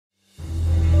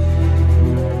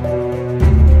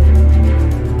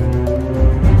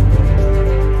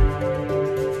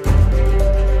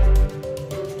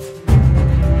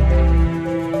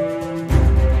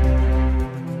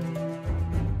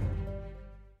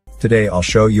Today I'll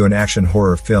show you an action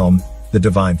horror film, The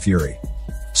Divine Fury.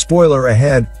 Spoiler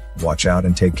ahead, watch out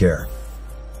and take care.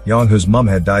 𝐫𝐸 mom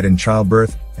had died in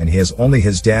childbirth, and he has only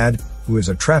his dad, who is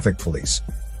a traffic police.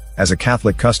 As a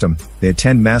Catholic custom, they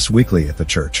attend Mass weekly at the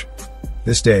church.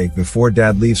 This day, before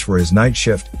dad leaves for his night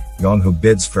shift, 𝐫𝐸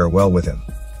bids farewell with him.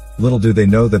 Little do they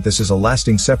know that this is a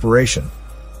lasting separation.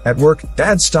 At work,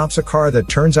 dad stops a car that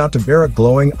turns out to bear a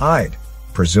glowing-eyed,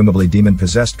 presumably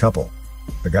demon-possessed couple.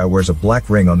 The guy wears a black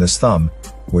ring on his thumb,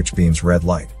 which beams red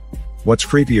light. What's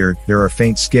creepier, there are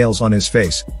faint scales on his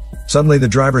face. Suddenly the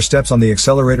driver steps on the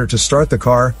accelerator to start the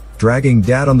car, dragging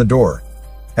dad on the door.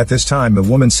 At this time, the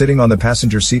woman sitting on the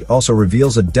passenger seat also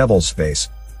reveals a devil's face.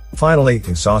 Finally,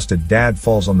 exhausted dad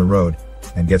falls on the road,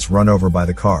 and gets run over by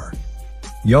the car.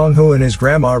 𝐫𝐸 and his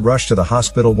grandma rush to the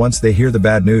hospital once they hear the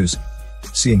bad news.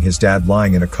 Seeing his dad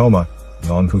lying in a coma,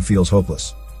 𝐫𝐸 feels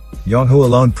hopeless. 𝐫𝐸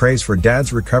alone prays for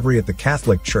dad's recovery at the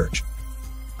Catholic Church.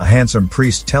 A handsome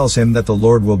priest tells him that the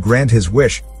Lord will grant his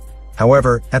wish.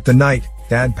 However, at the night,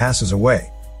 dad passes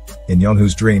away. In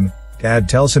𝐫𝐸's dream, dad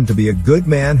tells him to be a good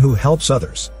man who helps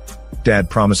others. Dad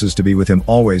promises to be with him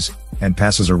always, and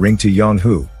passes a ring to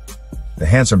𝐫𝐸. The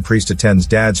handsome priest attends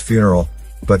dad's funeral,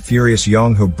 but furious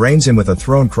𝐫𝐸 brains him with a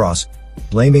thrown cross,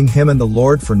 blaming him and the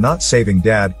Lord for not saving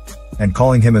dad, and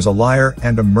calling him as a liar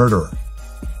and a murderer.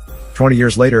 20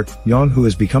 years later, 𝐫𝐸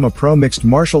has become a pro mixed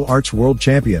martial arts world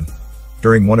champion.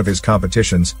 During one of his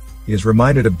competitions, he is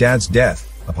reminded of dad's death,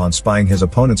 upon spying his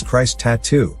opponent's Christ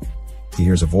tattoo. He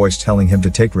hears a voice telling him to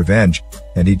take revenge,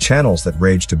 and he channels that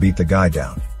rage to beat the guy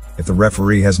down. If the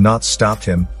referee has not stopped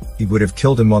him, he would have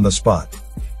killed him on the spot.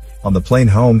 On the plane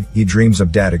home, he dreams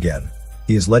of dad again.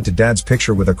 He is led to dad's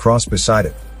picture with a cross beside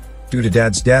it. Due to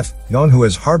dad's death, 𝐫𝐸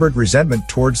has harbored resentment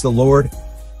towards the Lord.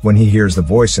 When he hears the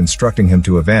voice instructing him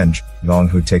to avenge,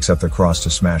 𝐫𝐸 takes up the cross to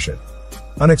smash it.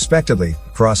 Unexpectedly, the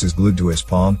cross is glued to his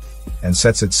palm, and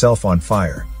sets itself on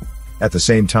fire. At the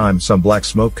same time, some black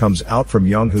smoke comes out from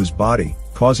𝐫𝐸's body,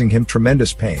 causing him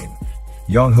tremendous pain.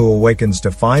 𝐫𝐸 awakens to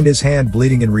find his hand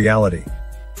bleeding in reality.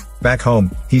 Back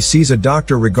home, he sees a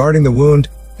doctor regarding the wound,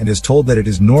 and is told that it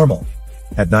is normal.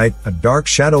 At night, a dark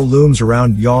shadow looms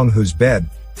around 𝐫𝐸's bed,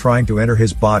 trying to enter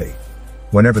his body.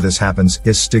 Whenever this happens,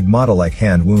 his stigmata-like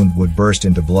hand wound would burst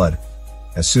into blood.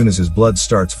 As soon as his blood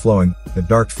starts flowing, the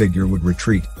dark figure would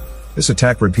retreat. This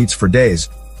attack repeats for days,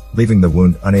 leaving the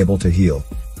wound unable to heal.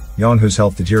 𝐫𝐸's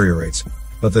health deteriorates,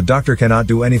 but the doctor cannot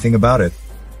do anything about it.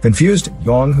 Confused,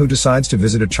 𝐫𝐸 decides to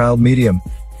visit a child medium.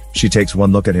 She takes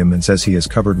one look at him and says he is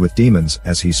covered with demons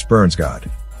as he spurns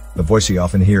God. The voice he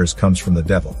often hears comes from the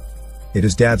devil. It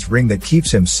is dad's ring that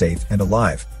keeps him safe and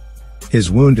alive.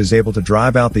 His wound is able to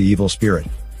drive out the evil spirit.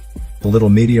 The little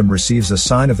medium receives a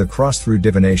sign of the cross through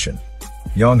divination.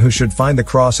 𝐫𝐸 should find the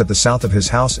cross at the south of his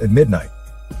house at midnight.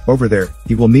 Over there,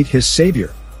 he will meet his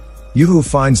savior. 𝐸𝐸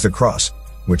finds the cross,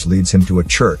 which leads him to a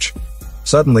church.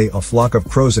 Suddenly, a flock of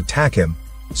crows attack him,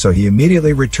 so he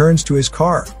immediately returns to his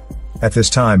car. At this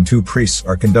time, two priests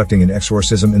are conducting an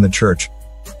exorcism in the church.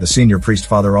 The senior priest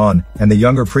Father On and the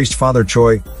younger priest Father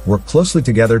Choi work closely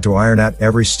together to iron out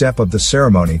every step of the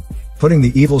ceremony, putting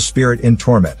the evil spirit in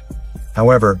torment.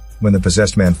 However, when the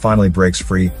possessed man finally breaks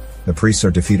free, the priests are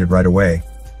defeated right away.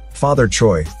 Father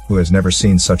Choi, who has never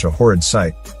seen such a horrid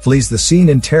sight, flees the scene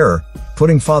in terror,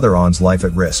 putting Father On's life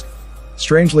at risk.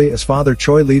 Strangely, as Father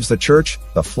Choi leaves the church,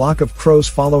 the flock of crows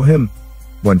follow him.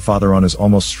 When Father On is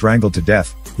almost strangled to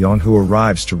death, 𝐫𝐸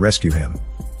arrives to rescue him.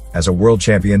 As a world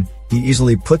champion, he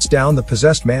easily puts down the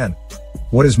possessed man.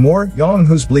 What is more,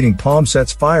 𝐫𝐸's bleeding palm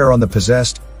sets fire on the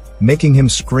possessed, making him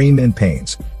scream in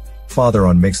pains. Father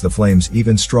On makes the flames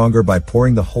even stronger by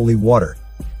pouring the holy water.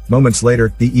 Moments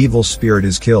later, the evil spirit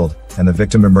is killed, and the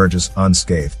victim emerges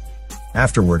unscathed.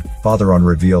 Afterward, Father On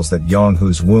reveals that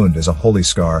𝐫𝐸's wound is a holy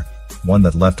scar, one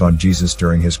that left on Jesus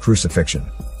during his crucifixion.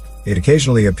 It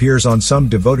occasionally appears on some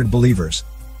devoted believers.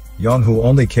 𝐫𝐸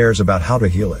only cares about how to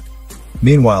heal it.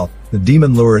 Meanwhile, the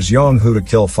demon lures 𝐫𝐸 to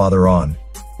kill Father On.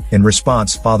 In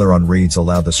response, Father On reads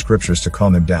aloud the scriptures to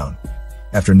calm him down.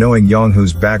 After knowing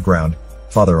𝐫𝐸's background,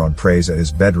 Father On prays at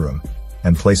his bedroom,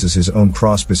 and places his own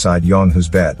cross beside 𝐫𝐸's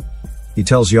bed. He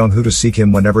tells 𝐫𝐸 to seek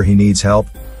him whenever he needs help.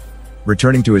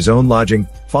 Returning to his own lodging,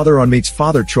 Father On meets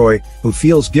Father Choi, who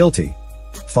feels guilty.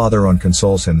 Father On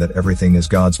consoles him that everything is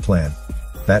God's plan.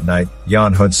 That night,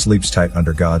 𝐫𝐸 sleeps tight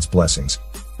under God's blessings.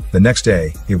 The next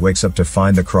day, he wakes up to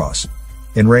find the cross.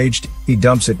 Enraged, he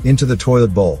dumps it into the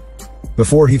toilet bowl.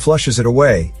 Before he flushes it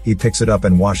away, he picks it up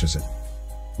and washes it.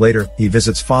 Later, he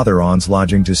visits Father On's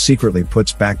lodging to secretly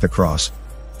puts back the cross.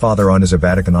 Father On is a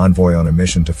Vatican envoy on a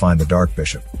mission to find the Dark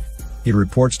Bishop. He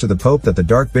reports to the Pope that the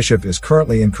Dark Bishop is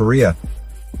currently in Korea.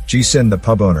 𝐸𝐸, the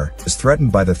pub owner, is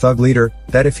threatened by the thug leader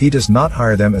that if he does not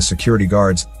hire them as security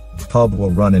guards, the pub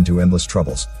will run into endless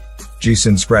troubles.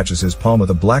 𝐸𝐸 scratches his palm with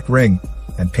a black ring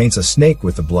and paints a snake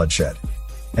with the bloodshed.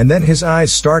 And then his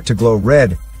eyes start to glow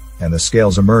red, and the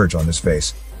scales emerge on his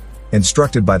face.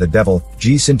 Instructed by the devil,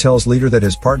 𝐸𝐸 tells leader that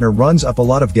his partner runs up a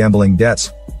lot of gambling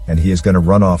debts, and he is going to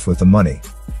run off with the money.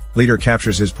 Leader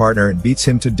captures his partner and beats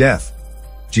him to death.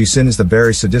 𝐸𝐸 is the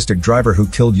very sadistic driver who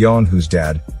killed 𝐸𝐸's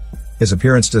dad. His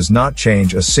appearance does not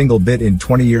change a single bit in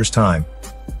 20 years' time.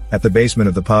 At the basement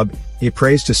of the pub, he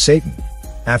prays to Satan.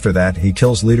 After that, he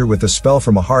kills leader with a spell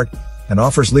from a heart and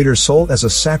offers leader's soul as a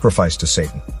sacrifice to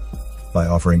Satan. By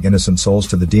offering innocent souls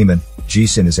to the demon,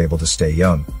 𝐸𝐸 is able to stay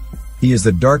young. He is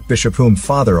the dark bishop whom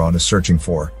Father On is searching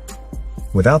for.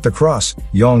 Without the cross,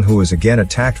 𝐸𝐸 is again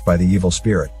attacked by the evil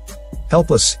spirit.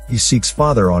 Helpless, he seeks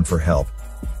Father On for help.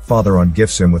 Father On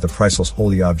gifts him with a priceless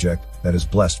holy object that is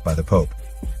blessed by the Pope.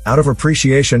 Out of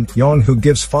appreciation, 𝐸𝐸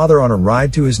gives Father On a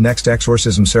ride to his next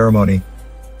exorcism ceremony.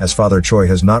 As Father Choi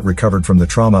has not recovered from the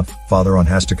trauma, Father On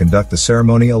has to conduct the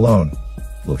ceremony alone.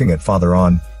 Looking at Father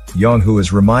On, 𝐸𝐸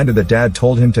is reminded that Dad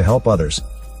told him to help others.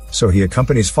 So he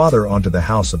accompanies Father On to the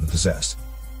house of the possessed.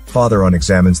 Father On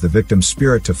examines the victim's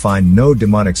spirit to find no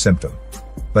demonic symptom.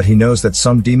 But he knows that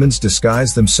some demons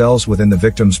disguise themselves within the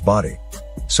victim's body.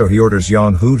 So he orders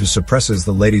𝐸𝐸 to suppresses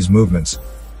the lady's movements.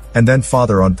 And then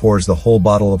Father On pours the whole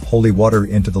bottle of holy water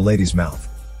into the lady's mouth.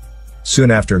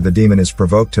 Soon after, the demon is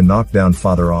provoked to knock down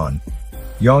Father On.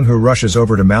 𝐸𝐸 rushes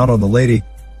over to mount on the lady,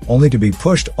 only to be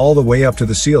pushed all the way up to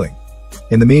the ceiling.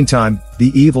 In the meantime,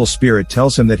 the evil spirit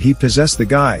tells him that he possessed the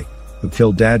guy who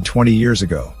killed Dad 20 years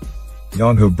ago.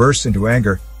 𝐸𝐸 bursts into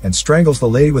anger and strangles the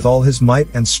lady with all his might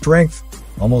and strength,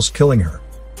 almost killing her.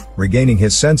 Regaining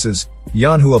his senses,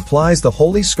 𝐸𝐸 applies the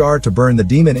holy scar to burn the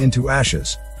demon into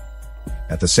ashes.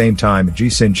 At the same time,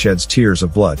 𝐸𝐸 sheds tears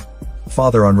of blood.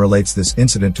 Father On relates this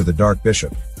incident to the Dark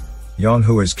Bishop.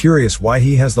 𝐸𝐸 is curious why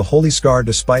he has the holy scar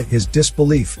despite his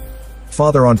disbelief.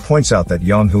 Father On points out that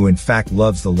𝐸𝐸 in fact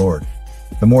loves the Lord.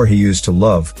 The more he used to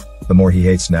love, the more he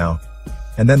hates now.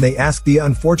 And then they ask the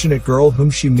unfortunate girl whom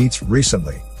she meets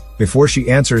recently. Before she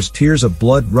answers, tears of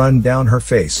blood run down her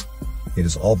face. It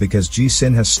is all because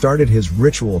𝐸𝐸 has started his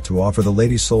ritual to offer the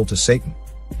lady's soul to Satan.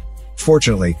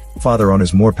 Fortunately, Father On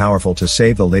is more powerful to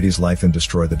save the lady's life and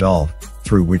destroy the doll,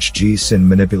 through which 𝐸𝐸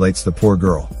manipulates the poor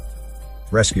girl.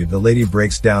 Rescued, the lady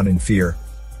breaks down in fear.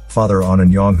 Father On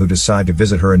and 𝐸𝐸 decide to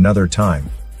visit her another time.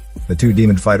 The two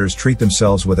demon fighters treat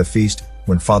themselves with a feast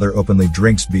when Father openly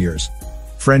drinks beers.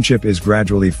 Friendship is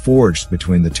gradually forged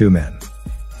between the two men.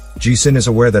 𝐸𝐸 is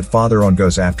aware that Father On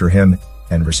goes after him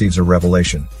and receives a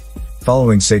revelation.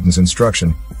 Following Satan's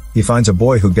instruction, he finds a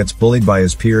boy who gets bullied by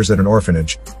his peers at an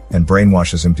orphanage and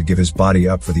brainwashes him to give his body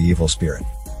up for the evil spirit.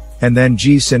 And then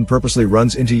𝐸𝐸 purposely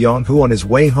runs into 𝐸𝐸 on his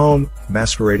way home,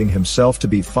 masquerading himself to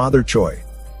be Father Choi.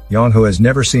 𝐸𝐸 has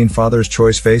never seen Father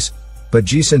Choi's face, but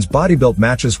𝐸𝐸's body build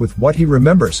matches with what he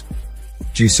remembers.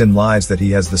 𝐸𝐸 lies that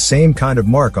he has the same kind of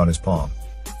mark on his palm.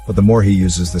 But the more he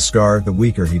uses the scar, the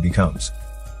weaker he becomes.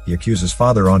 He accuses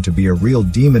Father On to be a real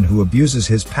demon who abuses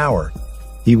his power.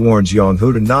 He warns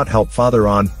𝐸𝐸 to not help Father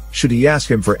On should he ask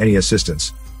him for any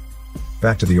assistance.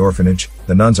 Back to the orphanage,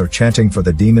 the nuns are chanting for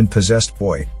the demon-possessed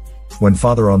boy. When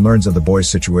Father On learns of the boy's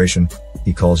situation,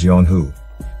 he calls 𝐸𝐸.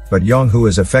 But 𝐸𝐸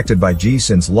is affected by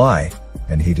𝐸𝐸's lie,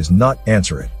 and he does not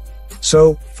answer it.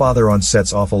 So, Father On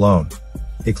sets off alone.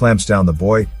 He clamps down the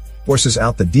boy, forces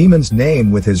out the demon's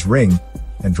name with his ring,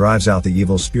 and drives out the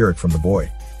evil spirit from the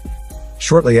boy.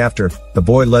 Shortly after, the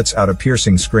boy lets out a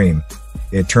piercing scream.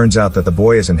 It turns out that the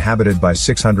boy is inhabited by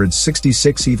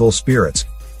 666 evil spirits.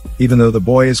 Even though the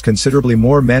boy is considerably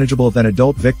more manageable than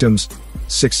adult victims,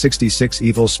 666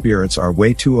 evil spirits are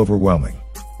way too overwhelming.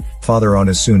 Father On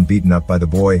is soon beaten up by the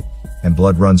boy, and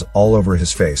blood runs all over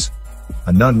his face.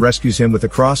 A nun rescues him with a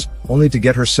cross, only to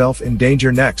get herself in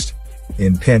danger next.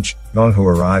 In pinch, 𝐸𝐸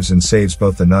arrives and saves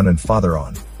both the nun and Father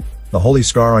On. The holy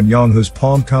scar on 𝐸𝐸's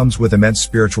palm comes with immense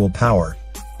spiritual power.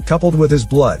 Coupled with his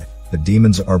blood, the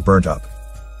demons are burnt up.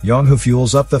 𝐸𝐸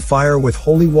fuels up the fire with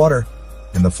holy water,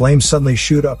 and the flames suddenly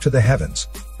shoot up to the heavens.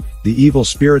 The evil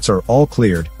spirits are all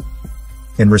cleared.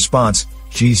 In response,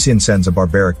 𝐸𝐸 sends a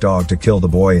barbaric dog to kill the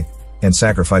boy, and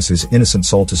sacrifice his innocent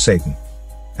soul to Satan.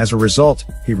 As a result,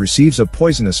 he receives a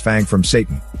poisonous fang from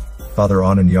Satan. Father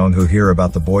On and 𝐸𝐸 hear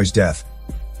about the boy's death.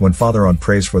 When Father On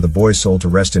prays for the boy's soul to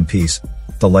rest in peace,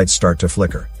 the lights start to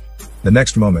flicker. The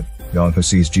next moment, 𝐸𝐸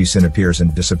sees 𝐸𝐸 appears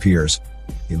and disappears.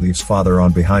 He leaves Father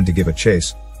On behind to give a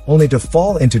chase, only to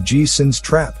fall into 𝐸𝐸's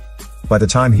trap. By the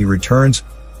time he returns,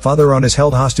 Father On is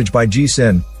held hostage by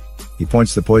𝐸𝐸. He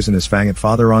points the poisonous fang at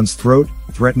Father On's throat,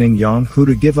 threatening 𝐫𝐞𝐜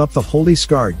to give up the holy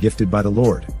scar gifted by the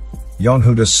Lord.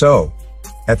 𝐫𝐞𝐜 does so.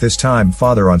 At this time,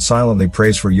 Father On silently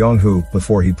prays for 𝐫𝐞𝐜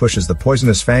before he pushes the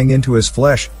poisonous fang into his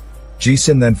flesh.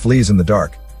 𝐸𝐸 then flees in the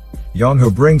dark.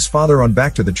 𝐫𝐞𝐜 brings Father On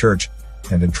back to the church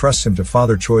and entrusts him to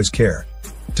Father Choi's care.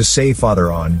 To save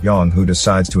Father On, 𝐫𝐞𝐜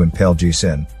decides to impale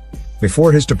𝐸𝐸.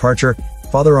 Before his departure,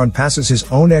 Father On passes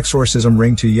his own exorcism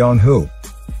ring to 𝐫𝐞𝐜.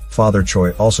 Father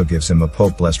Choi also gives him a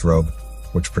Pope-blessed robe,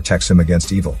 which protects him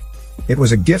against evil. It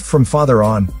was a gift from Father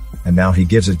On, and now he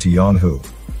gives it to 𝐫𝐞𝐜.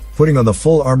 Putting on the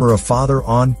full armor of Father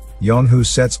On, 𝐫𝐞𝐜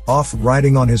sets off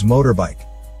riding on his motorbike.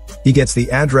 He gets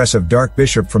the address of Dark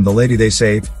Bishop from the lady they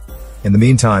saved. In the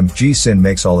meantime, 𝐸𝐸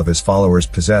makes all of his followers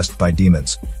possessed by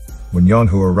demons. When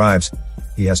𝐫𝐞𝐜 arrives,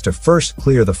 he has to first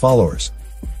clear the followers.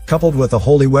 Coupled with the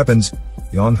holy weapons,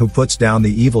 𝐫𝐞𝐜 puts down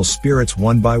the evil spirits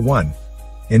one by one.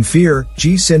 In fear,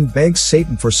 𝐸𝐸 begs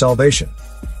Satan for salvation.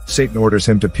 Satan orders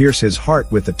him to pierce his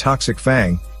heart with the toxic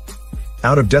fang.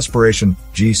 Out of desperation,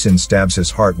 𝐸𝐸 stabs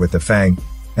his heart with the fang,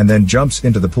 and then jumps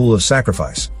into the pool of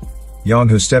sacrifice.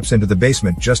 𝐫𝐞𝐜 steps into the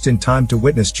basement just in time to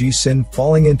witness 𝐸𝐸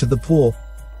falling into the pool.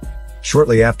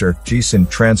 Shortly after, 𝐸𝐸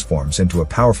transforms into a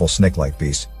powerful snake-like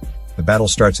beast. The battle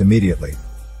starts immediately.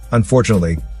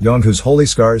 Unfortunately, 𝐫𝐞𝐜's holy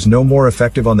scar is no more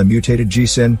effective on the mutated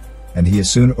𝐸𝐸, and he is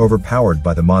soon overpowered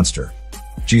by the monster.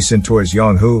 𝐸𝐸 toys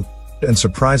𝐫𝐞𝐜 and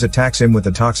surprise attacks him with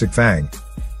the toxic fang.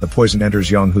 The poison enters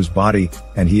𝐫𝐞𝐜's body,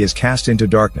 and he is cast into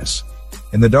darkness.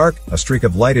 In the dark, a streak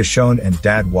of light is shown and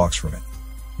Dad walks from it.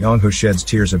 𝐫𝐞𝐜 sheds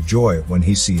tears of joy when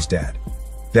he sees Dad.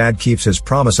 Dad keeps his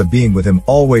promise of being with him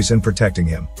always and protecting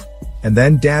him. And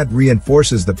then Dad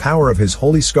reinforces the power of his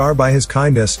holy scar by his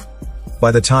kindness.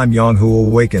 By the time 𝐫𝐞𝐜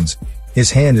awakens,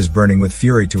 his hand is burning with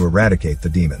fury to eradicate the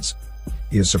demons.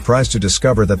 He is surprised to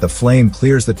discover that the flame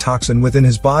clears the toxin within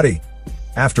his body.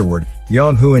 Afterward,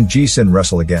 𝐫𝐞𝐜 and 𝐸𝐸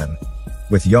wrestle again.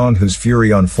 With 𝐫𝐞𝐜's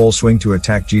fury on full swing to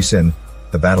attack 𝐸𝐸,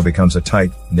 the battle becomes a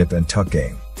tight, nip and tuck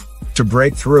game. To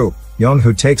break through,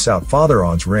 𝐫𝐞𝐜 takes out Father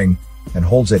On's ring and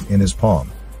holds it in his palm.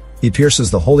 He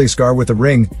pierces the holy scar with the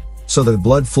ring, so that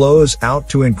blood flows out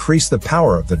to increase the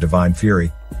power of the divine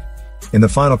fury. In the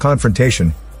final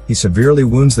confrontation, he severely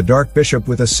wounds the Dark Bishop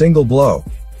with a single blow.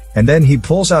 And then he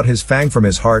pulls out his fang from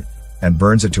his heart and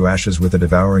burns it to ashes with a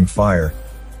devouring fire.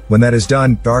 When that is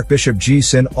done, Dark Bishop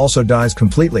𝐸𝐸 also dies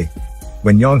completely.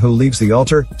 When 𝐫𝐞𝐜 leaves the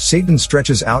altar, Satan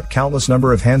stretches out countless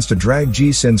number of hands to drag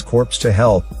𝐸𝐸's corpse to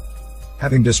hell.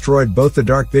 Having destroyed both the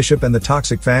Dark Bishop and the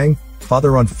toxic fang,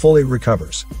 Father On fully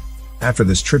recovers. After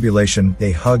this tribulation,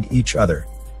 they hug each other.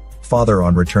 Father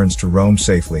On returns to Rome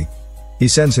safely. He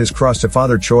sends his cross to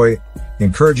Father Choi,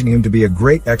 encouraging him to be a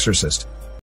great exorcist.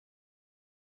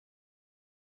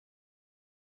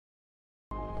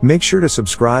 Make sure to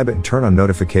subscribe and turn on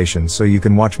notifications so you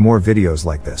can watch more videos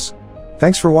like this.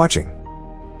 Thanks for watching.